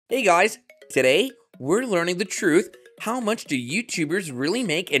Hey guys, today we're learning the truth. How much do YouTubers really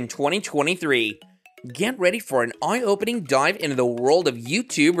make in 2023? Get ready for an eye-opening dive into the world of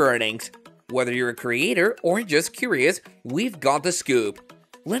YouTube earnings. Whether you're a creator or just curious, we've got the scoop.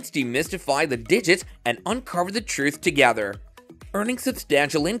 Let's demystify the digits and uncover the truth together. Earning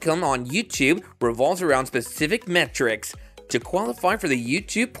substantial income on YouTube revolves around specific metrics. To qualify for the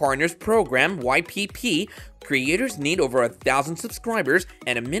YouTube Partners Program (YPP), creators need over 1,000 subscribers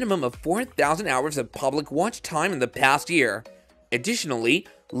and a minimum of 4,000 hours of public watch time in the past year. Additionally,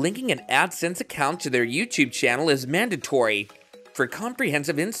 linking an AdSense account to their YouTube channel is mandatory. For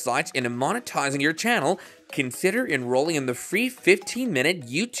comprehensive insights into monetizing your channel, consider enrolling in the free 15-minute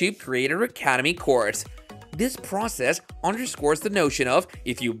YouTube Creator Academy course. This process underscores the notion of,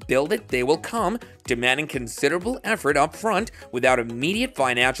 if you build it, they will come, demanding considerable effort up front without immediate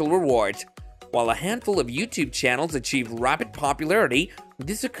financial rewards. While a handful of YouTube channels achieve rapid popularity,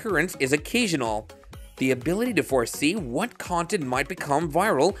 this occurrence is occasional. The ability to foresee what content might become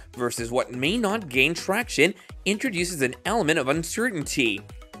viral versus what may not gain traction introduces an element of uncertainty.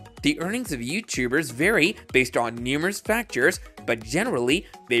 The earnings of YouTubers vary based on numerous factors, but generally,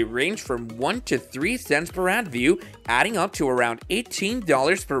 they range from 1 to 3 cents per ad view, adding up to around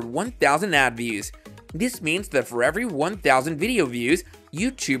 $18 per 1,000 ad views. This means that for every 1,000 video views,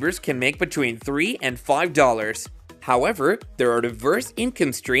 YouTubers can make between $3 and $5. However, there are diverse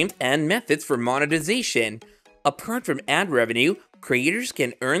income streams and methods for monetization. Apart from ad revenue, creators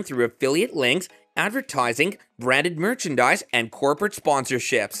can earn through affiliate links, advertising, branded merchandise, and corporate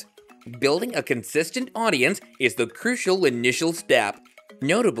sponsorships. Building a consistent audience is the crucial initial step.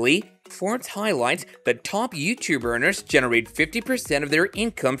 Notably, Forbes highlights that top YouTube earners generate 50% of their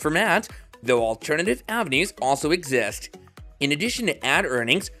income from ads, though alternative avenues also exist. In addition to ad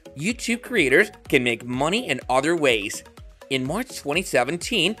earnings, YouTube creators can make money in other ways. In March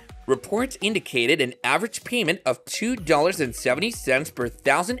 2017, reports indicated an average payment of $2.70 per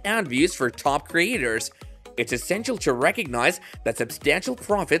 1,000 ad views for top creators. It's essential to recognize that substantial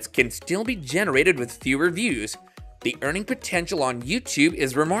profits can still be generated with fewer views. The earning potential on YouTube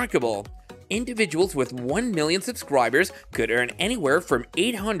is remarkable. Individuals with 1 million subscribers could earn anywhere from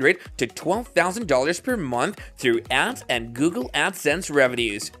 $800 to $12,000 per month through ads and Google AdSense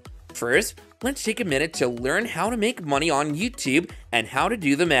revenues. First, let's take a minute to learn how to make money on YouTube and how to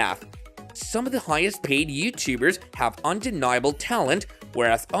do the math. Some of the highest paid YouTubers have undeniable talent,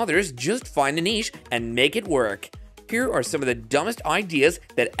 whereas others just find a niche and make it work. Here are some of the dumbest ideas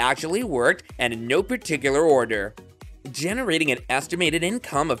that actually worked, and in no particular order. Generating an estimated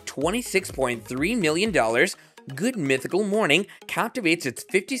income of $26.3 million, Good Mythical Morning captivates its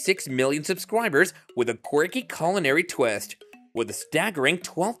 56 million subscribers with a quirky culinary twist. With a staggering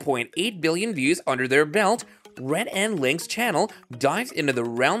 12.8 billion views under their belt, Red and Link's channel dives into the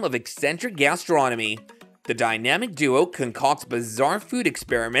realm of eccentric gastronomy. The dynamic duo concocts bizarre food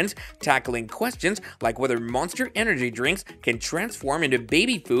experiments, tackling questions like whether Monster energy drinks can transform into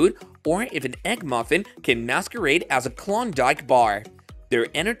baby food or if an egg muffin can masquerade as a Klondike bar. Their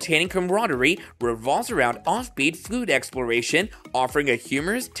entertaining camaraderie revolves around offbeat food exploration, offering a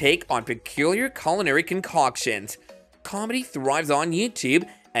humorous take on peculiar culinary concoctions. Comedy thrives on YouTube,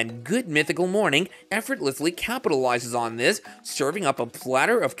 and Good Mythical Morning effortlessly capitalizes on this, serving up a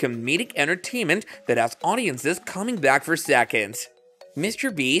platter of comedic entertainment that has audiences coming back for seconds.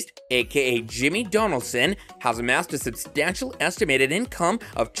 Mr. Beast, aka Jimmy Donaldson, has amassed a substantial estimated income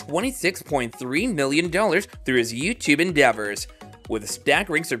of $26.3 million through his YouTube endeavors. With a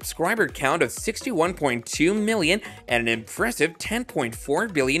staggering subscriber count of 61.2 million and an impressive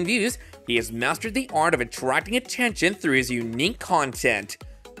 10.4 billion views, he has mastered the art of attracting attention through his unique content.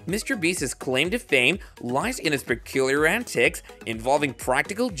 Mr. Beast's claim to fame lies in his peculiar antics involving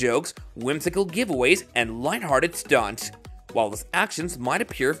practical jokes, whimsical giveaways, and lighthearted stunts. While his actions might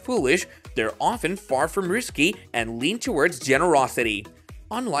appear foolish, they're often far from risky and lean towards generosity.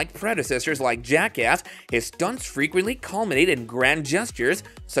 Unlike predecessors like Jackass, his stunts frequently culminate in grand gestures,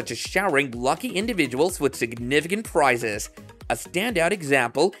 such as showering lucky individuals with significant prizes. A standout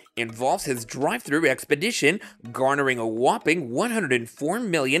example involves his drive-thru expedition, garnering a whopping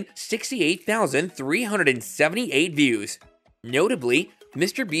 104,068,378 views. Notably,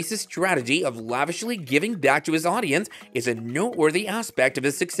 Mr. Beast's strategy of lavishly giving back to his audience is a noteworthy aspect of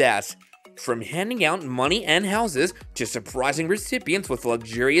his success. From handing out money and houses to surprising recipients with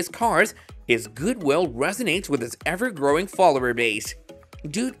luxurious cars, his goodwill resonates with his ever-growing follower base.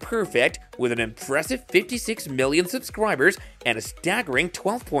 Dude Perfect, with an impressive 56 million subscribers and a staggering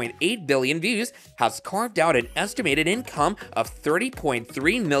 12.8 billion views, has carved out an estimated income of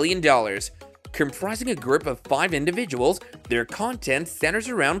 $30.3 million. Comprising a group of 5 individuals, their content centers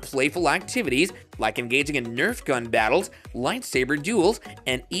around playful activities like engaging in Nerf gun battles, lightsaber duels,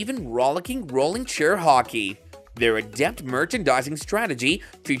 and even rollicking rolling chair hockey. Their adept merchandising strategy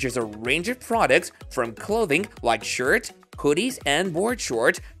features a range of products from clothing like shirts, hoodies, and board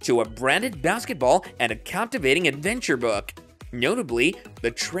shorts to a branded basketball and a captivating adventure book. Notably,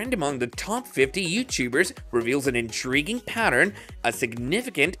 the trend among the top 50 YouTubers reveals an intriguing pattern. A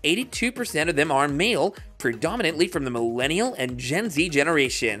significant 82% of them are male, predominantly from the millennial and Gen Z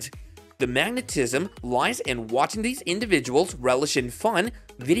generations. The magnetism lies in watching these individuals relish in fun,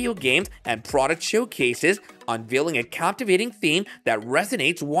 video games, and product showcases, unveiling a captivating theme that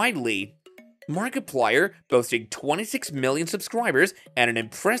resonates widely. Markiplier, boasting 26 million subscribers and an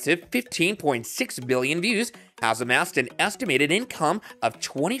impressive 15.6 billion views, has amassed an estimated income of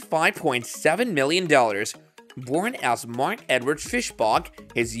 $25.7 million. Born as Mark Edward Fishbach,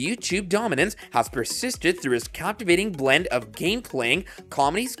 his YouTube dominance has persisted through his captivating blend of game-playing,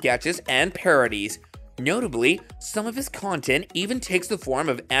 comedy sketches, and parodies. Notably, some of his content even takes the form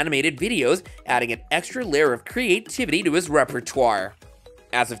of animated videos, adding an extra layer of creativity to his repertoire.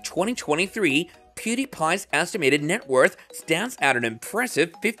 As of 2023, PewDiePie's estimated net worth stands at an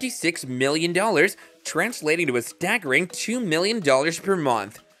impressive $56 million, translating to a staggering $2 million per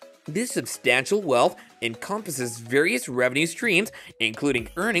month. This substantial wealth encompasses various revenue streams, including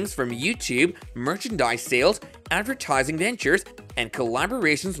earnings from YouTube, merchandise sales, advertising ventures, and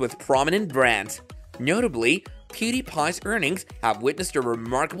collaborations with prominent brands. Notably, PewDiePie's earnings have witnessed a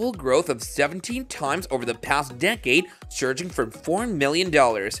remarkable growth of 17 times over the past decade, surging from $4 million.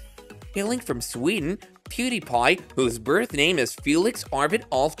 Hailing from Sweden, PewDiePie, whose birth name is Felix Arvid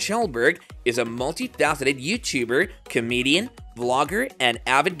Ulf Kjellberg, is a multifaceted YouTuber, comedian, vlogger, and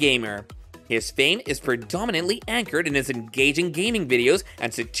avid gamer. His fame is predominantly anchored in his engaging gaming videos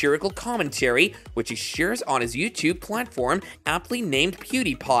and satirical commentary, which he shares on his YouTube platform, aptly named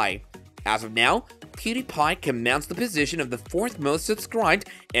PewDiePie. As of now, PewDiePie commands the position of the 4th most subscribed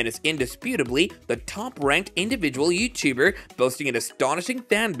and is indisputably the top-ranked individual YouTuber, boasting an astonishing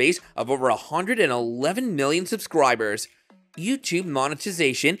fan base of over 111 million subscribers. YouTube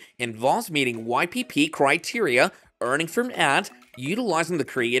monetization involves meeting YPP criteria, earning from ads, utilizing the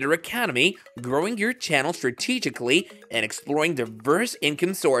Creator Academy, growing your channel strategically, and exploring diverse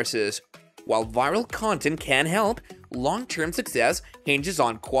income sources. While viral content can help, long-term success hinges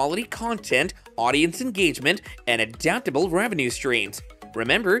on quality content, audience engagement, and adaptable revenue streams.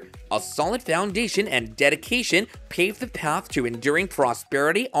 Remember, a solid foundation and dedication pave the path to enduring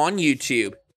prosperity on YouTube.